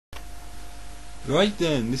Right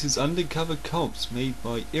then, this is Undercover Cops, made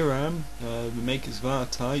by Iram, the makers of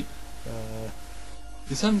R-Type.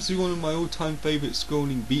 This happens to be one of my all-time favourite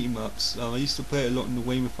scrolling beat-em-ups. I used to play it a lot in the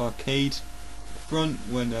Weymouth arcade front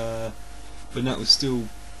when that was still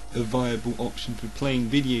a viable option for playing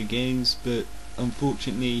video games, but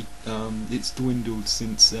unfortunately it's dwindled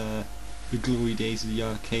since the glory days of the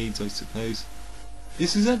arcades, I suppose.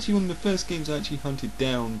 This is actually one of the first games I actually hunted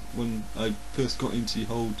down when I first got into the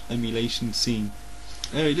whole emulation scene.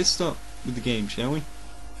 Anyway, let's start with the game, shall we?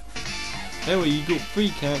 Anyway, you've got three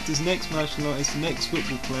characters: an ex-martial artist, an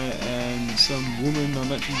ex-football player, and some woman.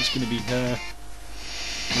 I'm actually just going to be her.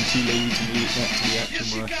 I'm too lazy to move that to the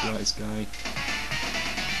actual martial artist guy.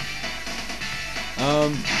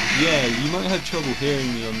 Yeah, you might have trouble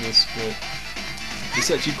hearing me on this, but it's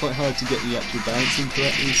actually quite hard to get the actual balancing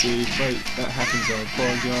correctly, so if that happens, I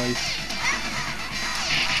apologise.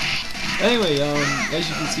 Anyway, as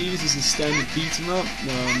you can see, this is a standard beat-em-up.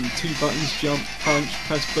 Two buttons: jump, punch,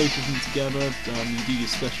 press both of them together, you do your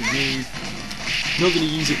special move. Not going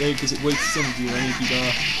to use it though because it wastes some of your energy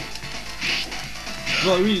bar.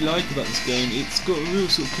 What I really like about this game, it's got a real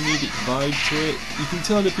sort of comedic vibe to it. You can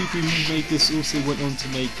tell the people who made this also went on to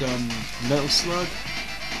make Metal Slug,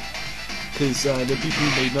 because the people who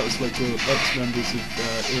made Metal Slug were ex-members of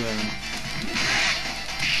Iran.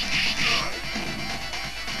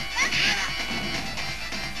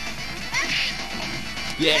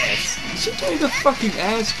 Yes! She gave the fucking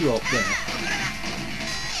ass drop there.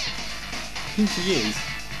 I think she is.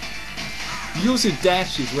 You also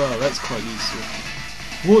dash as well, that's quite useful.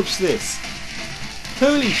 Watch this.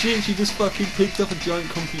 Holy shit, she just fucking picked up a giant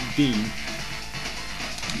concrete beam.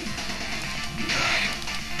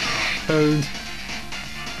 Honed.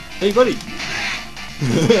 Hey buddy!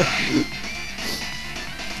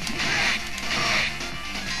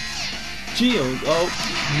 Geode? Oh,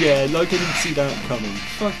 yeah, like I didn't see that coming.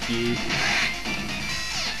 Fuck you.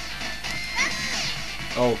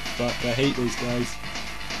 Oh fuck, I hate those guys.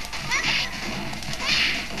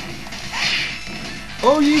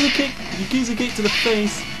 Oh, use a kick! You use a kick to the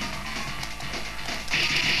face!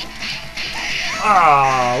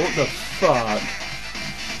 Ah, what the fuck?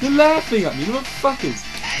 They're laughing at me, the motherfuckers!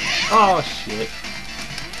 Oh shit.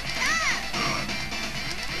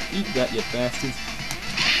 Eat that, you bastards.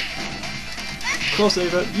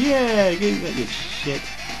 Crossover, yeah, get that, you shit.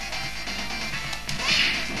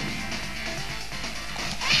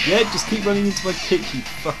 Yeah, just keep running into my kick, you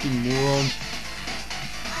fucking moron.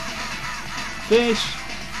 Fish!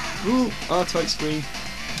 Ooh, R-Type screen.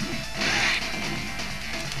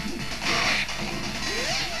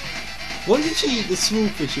 Why did she eat the small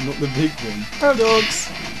fish and not the big one? Paradox!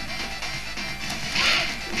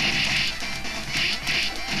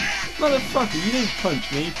 Motherfucker, you didn't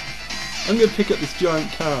punch me. I'm gonna pick up this giant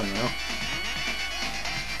car now.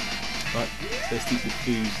 Right, let's eat the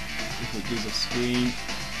food before it goes off screen.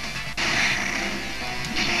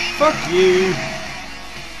 Fuck you!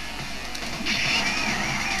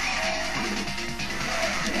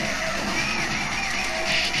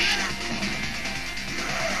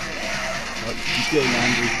 Oh, he's getting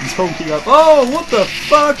angry. He's honking up. Oh, what the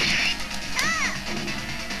fuck?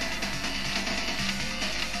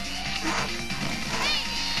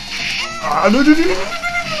 Ah, no, no, no, no, no, no.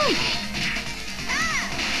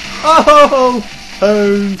 Oh,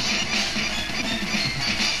 home.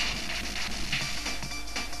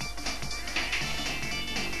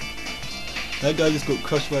 That guy just got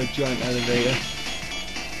crushed by a giant elevator.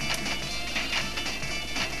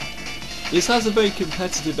 This has a very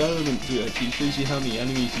competitive element to it actually. It shows you how many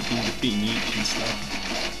enemies you can defeat in each and stuff.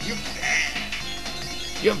 You're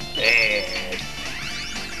bad. You're bad.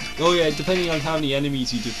 Oh yeah, depending on how many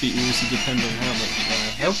enemies you defeat will also depend on how much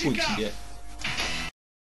health points you get.